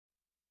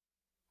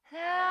A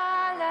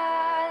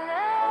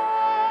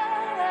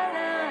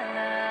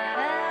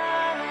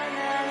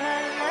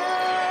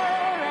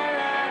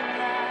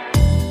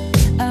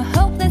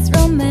hopeless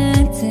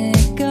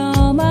romantic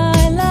all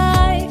my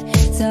life,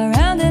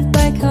 surrounded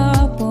by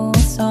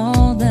couples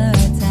all the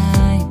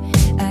time.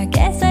 I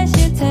guess I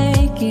should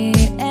take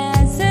it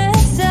as a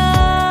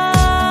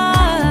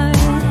sign.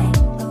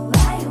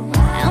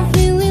 I'm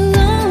feeling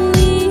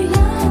lonely.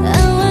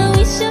 Oh, I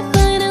wish I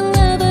find a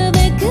lover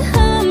that could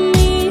hug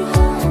me.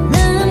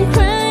 Now I'm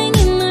crying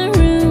in my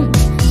room,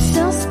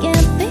 so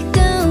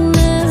skeptical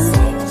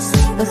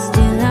of, but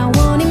still I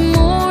want it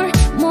more,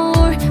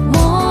 more,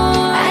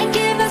 more. I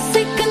give a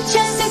second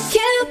chance to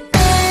Cupid,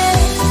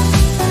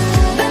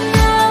 but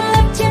now I'm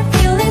left here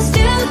feeling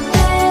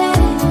stupid.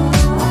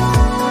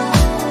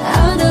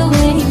 Oh, the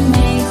way he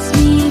makes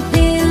me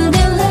feel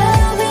that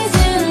love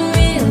isn't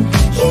real.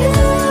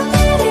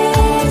 Cupid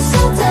is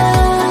so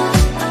dumb.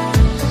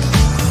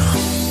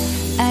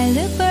 I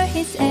look for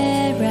his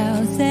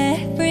arrows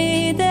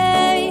every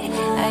day.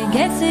 I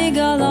guess he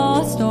got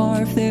lost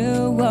or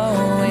flew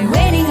away.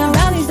 Waiting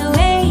around is a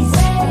waste,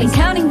 and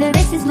counting the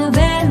days is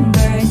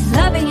November. His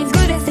loving is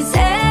good as they say.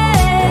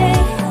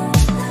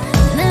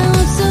 Now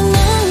I'm so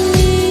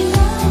lonely.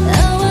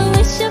 Oh, I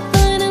wish I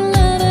find a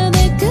lover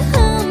that could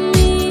hug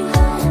me.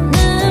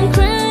 Now I'm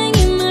crying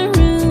in my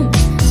room,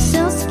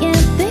 so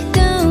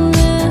skeptical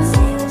of,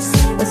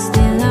 but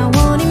still I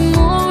want it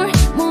more,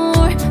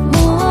 more,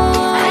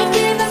 more. I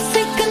give a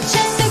second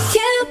chance to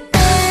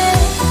Cupid,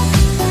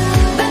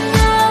 but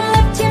now I'm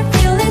left here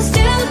feeling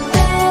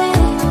stupid.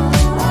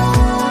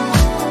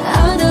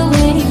 Oh, the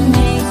way he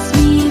makes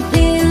me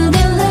feel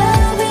that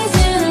love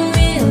isn't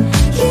real.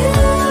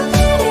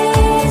 Cupid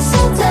is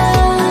so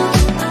dumb.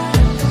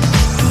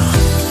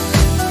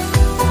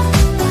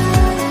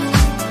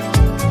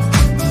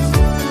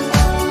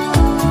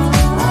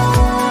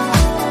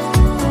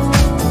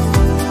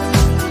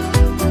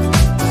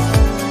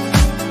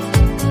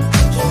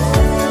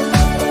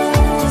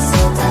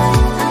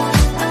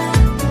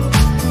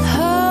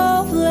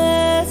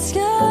 Hopeless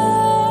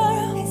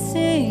girl is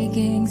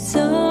seeking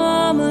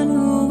someone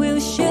who will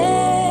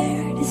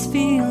share this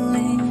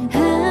feeling.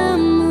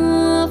 I'm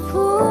a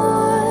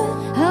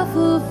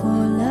fool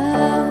for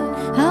love,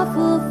 a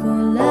fool for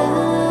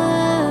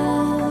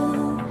love.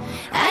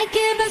 I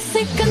give a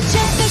second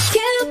chance to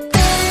Cupid,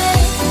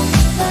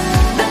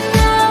 but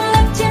now I'm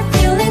left here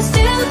feeling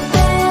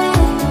stupid.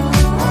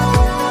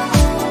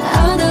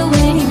 Oh, the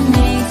way he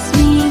makes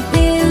me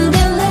feel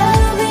that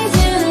love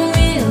isn't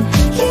real.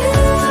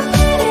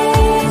 Cupid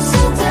is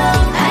so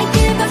dumb. I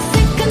give a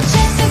second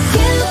chance to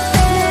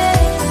Cupid,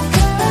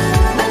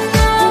 but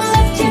now I'm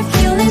left here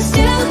feeling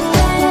stupid.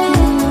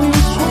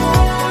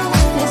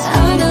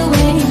 Oh, the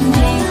way he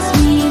makes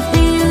me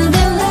feel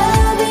that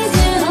love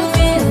isn't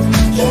real.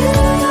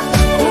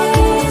 Cupid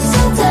is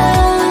so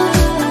dumb.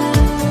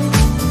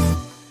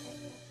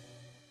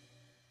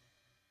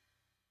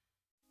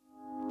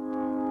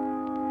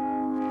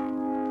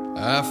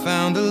 I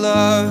found a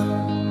love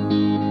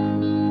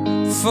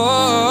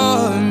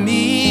for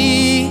me.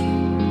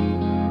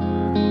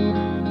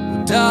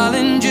 Well,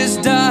 darling,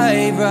 just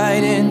dive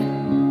right in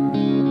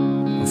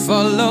and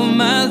follow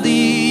my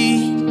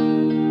lead.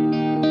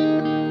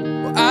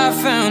 Well, I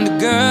found a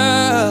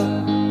girl,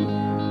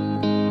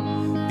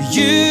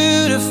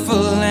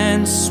 beautiful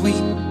and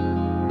sweet.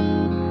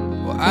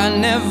 Well, I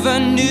never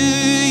knew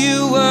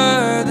you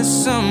were the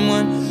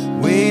someone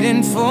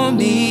waiting for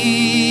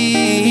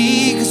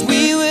me. 'Cause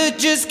we were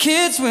just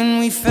kids when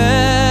we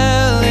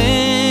fell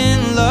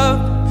in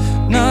love,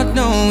 not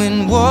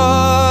knowing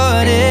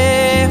what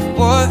it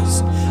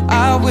was.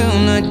 I will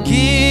not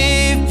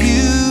give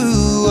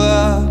you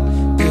up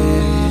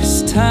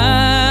this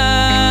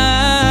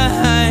time.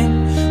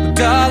 Well,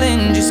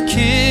 darling, just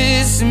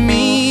kiss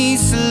me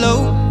slow.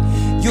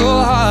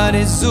 Your heart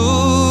is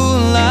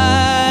all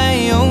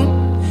I own,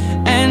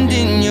 and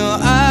in your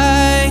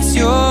eyes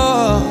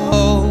you're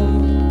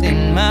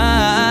holding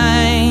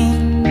mine.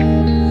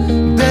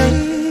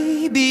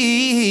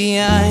 Baby,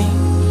 I'm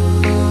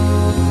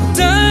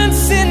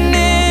dancing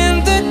in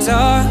the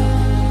dark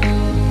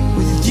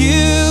with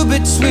you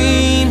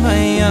between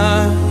my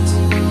arms,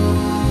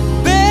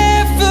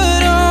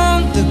 barefoot on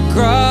the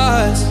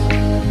grass.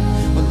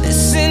 We're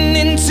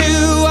listening to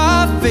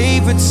our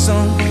favorite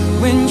song.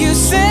 When you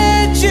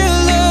said you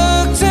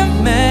looked a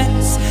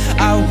mess,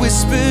 I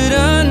whispered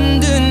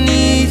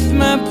underneath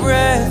my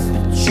breath,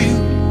 but you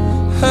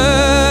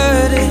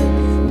heard it.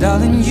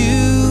 Darling, you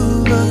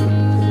look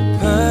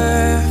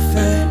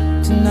perfect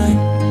tonight.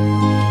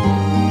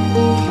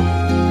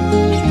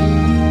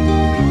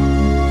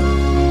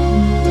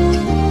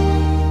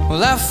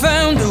 Well, I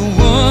found a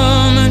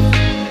woman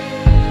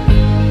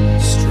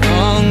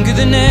stronger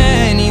than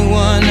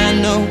anyone I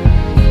know.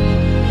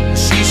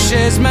 She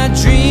shares my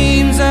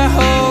dreams. I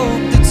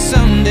hope that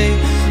someday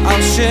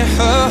I'll share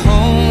her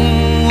home.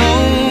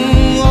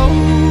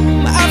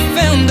 I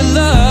found a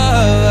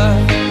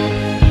love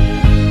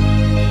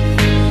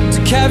to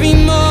carry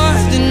more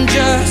than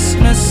just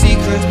my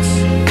secrets,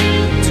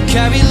 to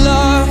carry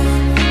love,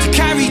 to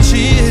carry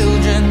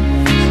children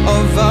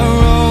of our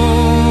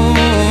own.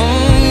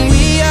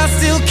 We are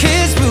still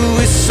kids, but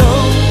we're so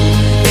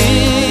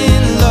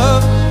in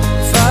love,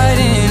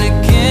 fighting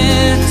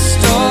against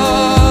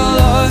all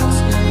odds.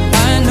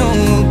 I know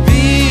we'll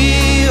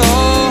be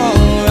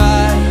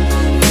alright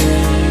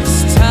this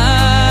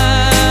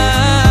time.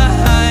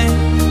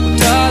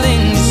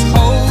 Darling, just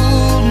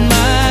hold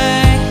my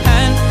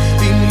hand,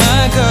 be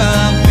my girl,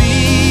 I'll be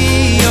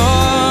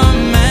your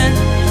man.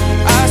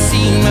 I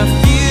see my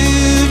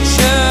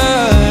future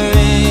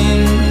in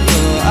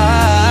your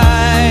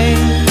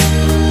eyes.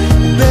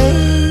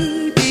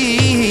 Baby,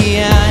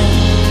 I'm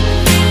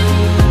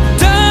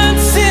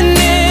dancing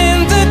in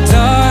the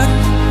dark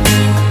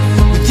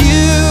with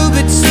you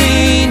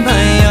between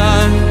my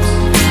arms,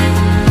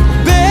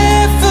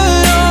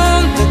 barefoot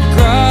on the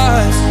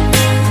grass,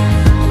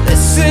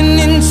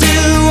 listening to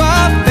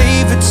our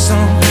favorite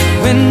song.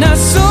 When I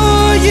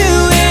saw you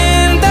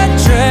in that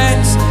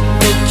dress,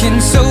 looking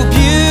so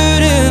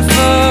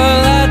beautiful,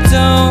 I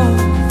don't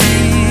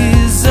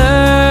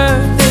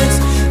deserve this.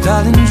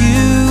 Darling,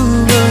 you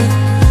look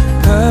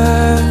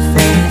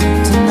perfect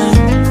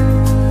tonight.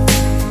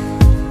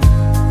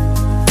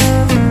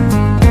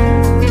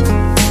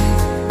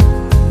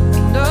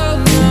 No,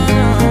 no,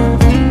 no.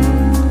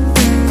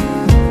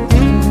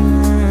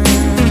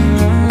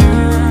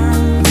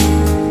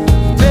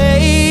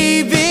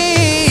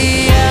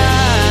 Baby,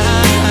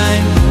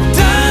 I'm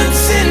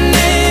dancing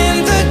in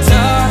the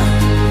dark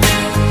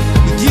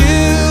with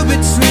you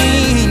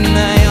between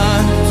my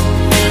arms,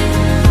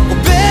 or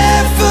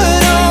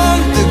barefoot on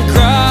the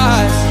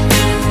grass,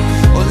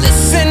 or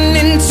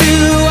listening to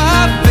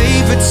our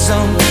favorite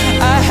song.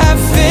 I have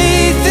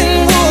faith in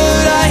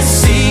what I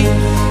see.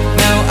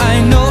 Now I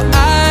know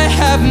I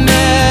have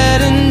met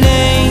an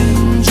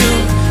angel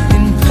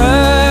in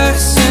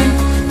person,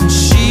 and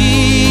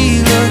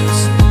she looks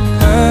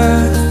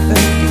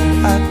perfect.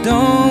 I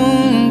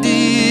don't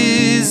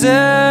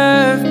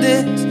deserve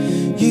this.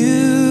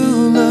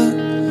 You look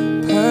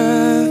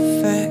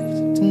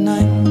perfect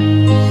tonight.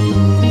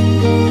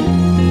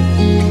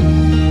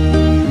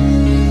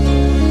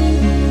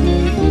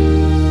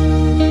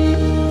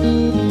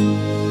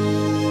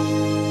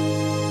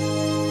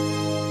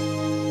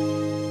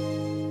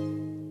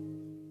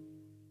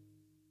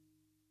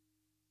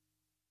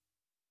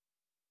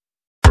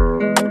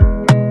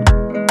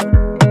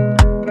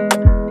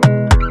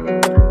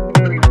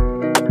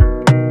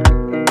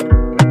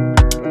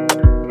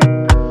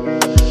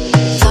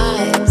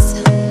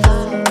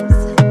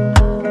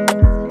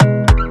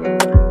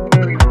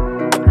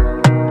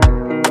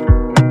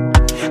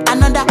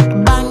 Another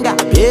banger.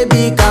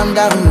 Baby, calm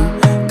down,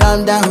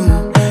 calm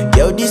down.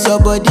 Yo, this your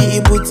body,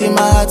 it puts in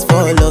my heart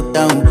for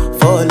lockdown,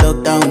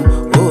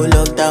 oh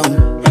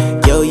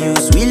lockdown. Yo, you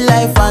sweet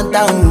life,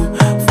 phantom,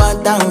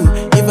 phantom.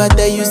 If I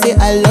tell you say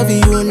I love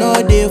you, no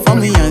day for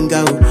me, young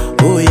girl,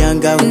 oh young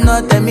girl.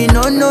 No, tell me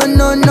no, no,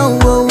 no, no,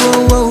 oh,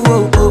 oh, oh,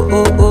 oh,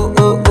 oh, oh,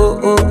 oh, oh, oh,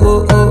 oh,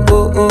 oh, oh,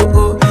 oh, oh,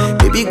 oh.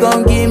 Baby,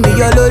 gon' give me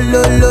your lo,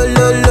 lo, lo,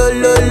 lo, lo,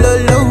 lo, lo,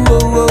 lo, oh,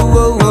 oh,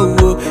 oh, oh,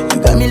 oh.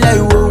 You got me like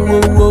whoa, whoa,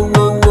 whoa,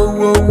 whoa, whoa,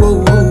 whoa,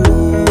 whoa,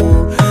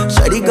 whoa.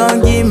 Shawty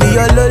gon' give me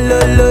your lo, lo,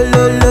 lo,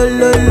 lo, lo,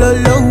 lo, lo,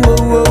 lo, oh,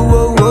 oh,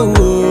 oh, oh,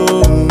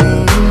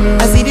 oh.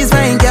 I see this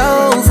fine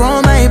girl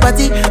from my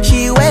party,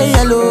 she wear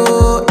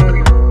yellow.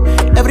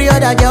 Every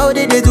other girl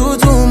they do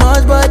too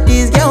much, but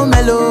this girl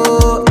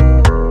mellow.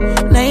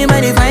 Now in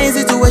my divine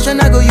situation,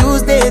 I go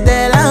use they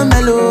tell I'm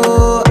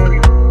mellow.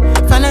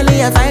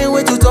 Finally, I find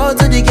way to talk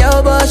to the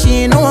girl, but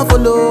she ain't no one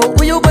follow.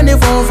 Who you gonna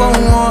phone for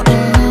one?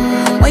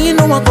 When you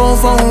know I come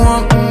for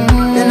one,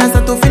 then I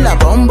start to feel a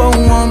bum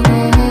bum one.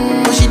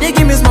 But she dey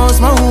give me small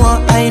small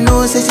one. I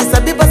know, say she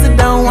sabi pass it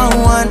down one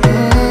one.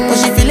 But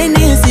she feeling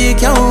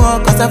insecure,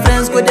 cause her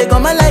friends go they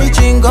come my light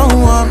ring go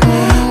on,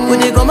 go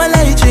they come my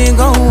light ring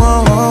go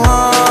on.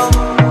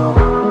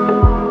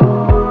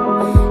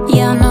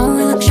 Yeah, I know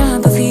we look shy,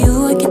 but for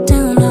you I get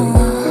down low.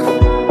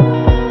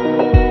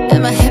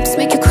 And my hips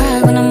make you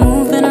cry when I'm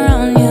moving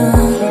around you.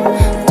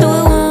 Do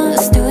it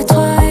once, do it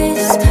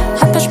twice.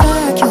 I push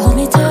back, you hold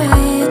me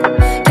tight.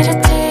 Get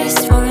a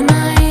taste for a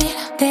night.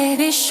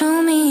 Baby,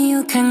 show me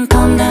you can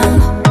calm down,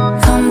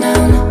 calm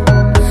down.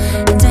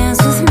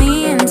 Dance with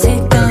me and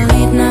take the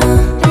lead now,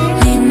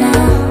 lead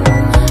now.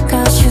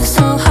 Got you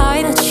so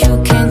high that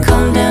you can't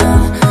come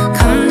down,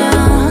 come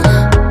down.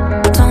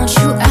 Don't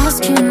you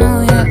ask, you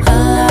know you're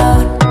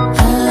allowed,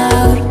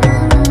 allowed.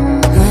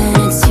 When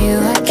it's you,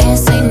 I can't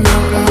say no.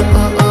 Oh,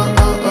 oh, oh,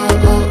 oh,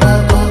 oh, oh,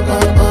 oh, oh,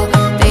 oh, oh.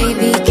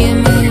 Baby, give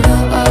me the oh,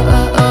 oh,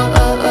 oh, oh,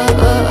 oh,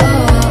 oh, oh,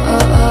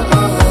 oh, oh,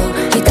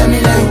 oh. You got me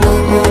like oh,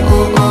 oh,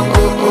 oh, oh,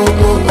 oh,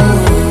 oh, oh, oh.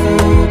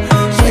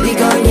 Shawty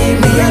gon' give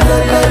me a lo,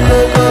 lo, lo,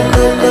 lo,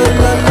 lo, lo,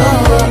 lo, oh,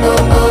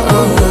 oh,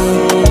 oh,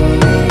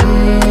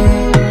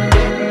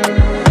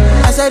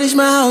 oh. As I reach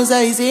my house,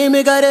 I see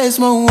me got a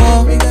small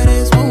wall.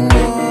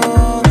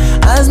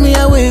 As me,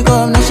 I wake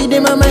up, now she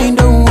did my mind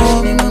don't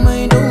walk.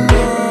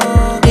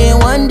 Then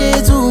one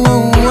day, two,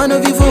 one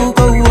of you folk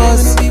go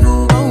was.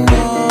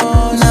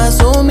 Now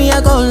so me, I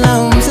go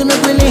down, see me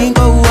willing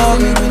go walk.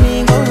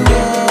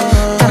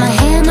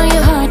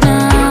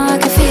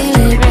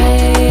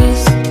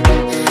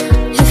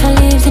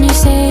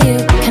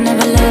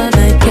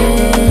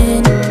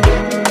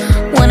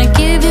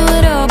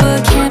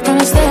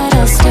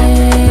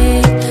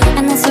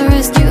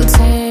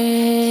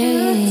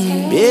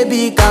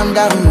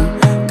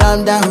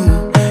 calm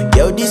down.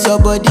 Yo, this your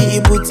body,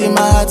 it puts in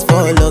my heart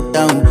for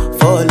lockdown,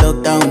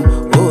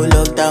 oh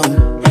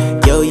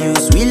lockdown. Yo, you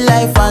sweet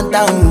life,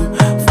 phantom,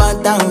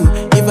 phantom.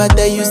 If I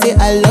tell you say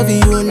I love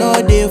you, no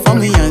day for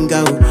me, young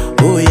girl,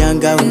 oh young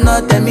girl.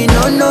 No tell me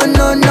no, no,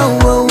 no, no,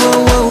 oh,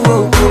 oh, oh,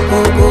 oh,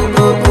 oh, oh,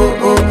 oh, oh,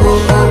 oh, oh,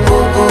 oh,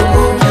 oh, oh,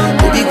 oh.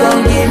 Baby,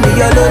 come give me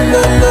your lo,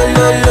 lo, lo,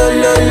 lo, lo,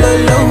 lo, lo,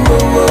 lo,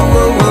 oh, oh,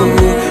 oh, oh, oh.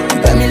 You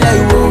got me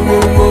like whoa,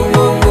 whoa, whoa,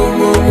 whoa, whoa,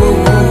 whoa, whoa,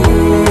 whoa.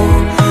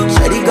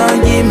 Shawty, come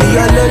give me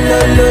your lo, lo,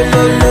 lo,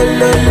 lo, lo,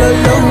 lo, lo,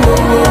 lo, oh,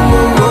 oh,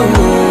 oh, oh,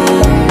 oh.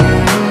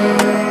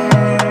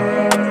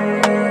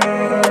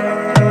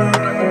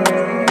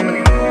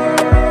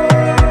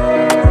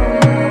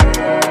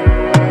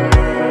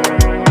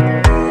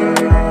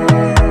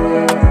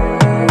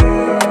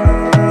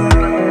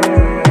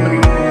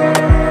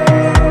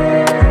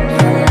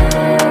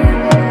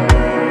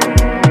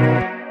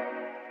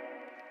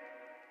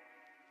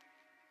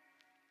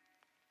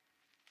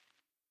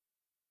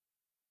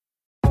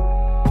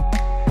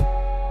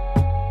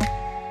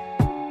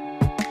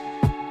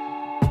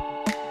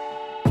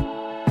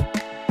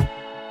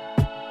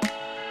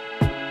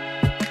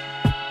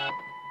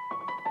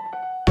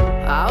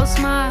 I'll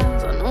smile,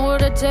 I know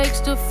what it takes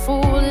to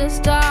fool this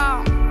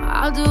town.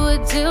 I'll do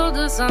it till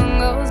the sun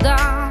goes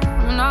down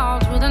and all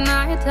through the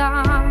night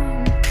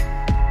time.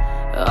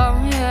 Oh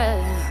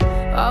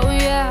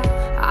yeah,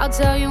 I'll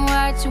tell you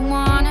what you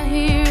wanna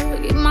hear.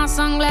 Keep my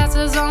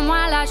sunglasses on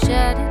while I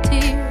shed a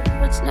tear.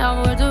 It's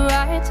never the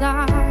right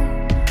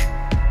time.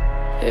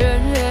 Yeah.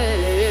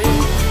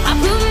 I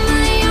put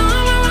my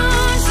arm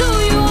around so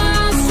you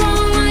are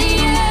strong I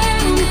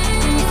am.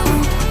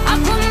 I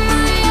put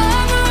my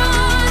arm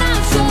around,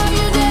 I'll show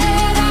you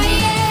that I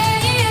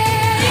am.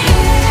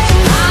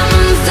 I'm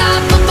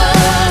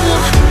unstoppable.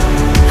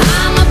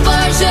 I'm a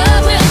Porsche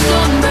with no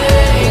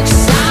brakes.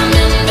 I'm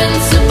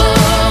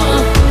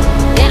invincible.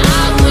 Yeah,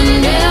 I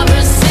win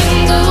every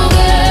single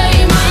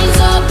game. I'm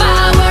so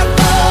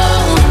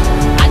powerful.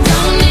 I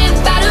don't need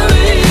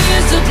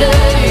batteries to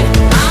play.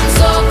 I'm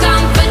so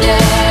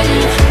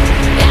confident.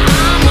 Yeah,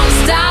 I'm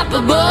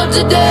unstoppable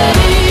today.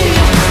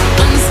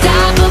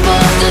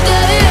 Unstoppable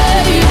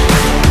today.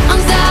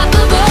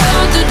 Unstoppable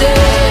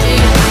today.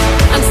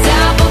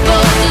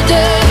 Unstoppable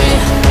today.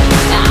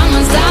 Yeah, I'm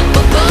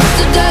unstoppable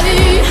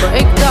today.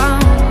 Break down,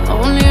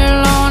 only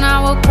alone I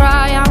will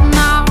cry out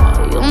now.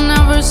 You'll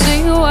never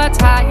see what's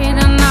hiding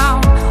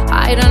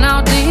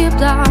out deep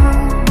down.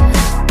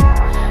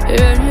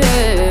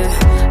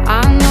 Yeah, I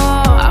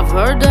know, I've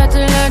heard that to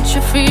let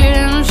your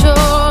feelings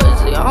show is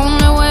the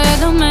only way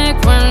to make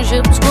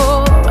friendships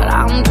grow, but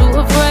I'm too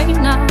afraid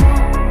now.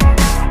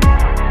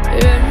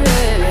 Yeah,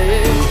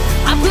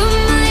 I put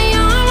my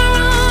arm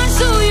around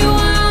so you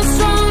are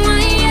strong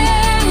I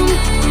am.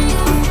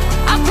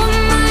 I put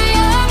my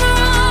arm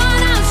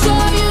around, I'll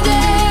show you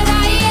that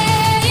I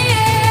am.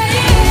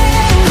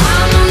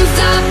 I'm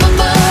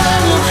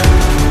unstoppable.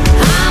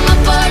 I'm a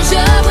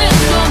Porsche with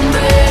no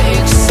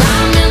brakes.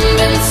 I'm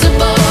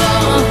invincible.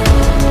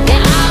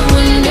 Yeah, I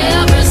win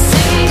every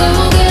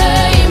single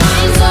game.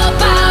 I'm so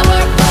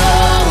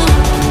powerful.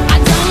 I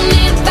don't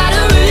need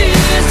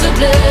batteries to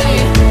play.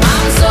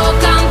 I'm so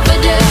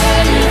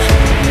confident.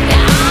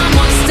 Yeah, I'm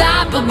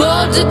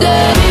unstoppable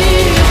today.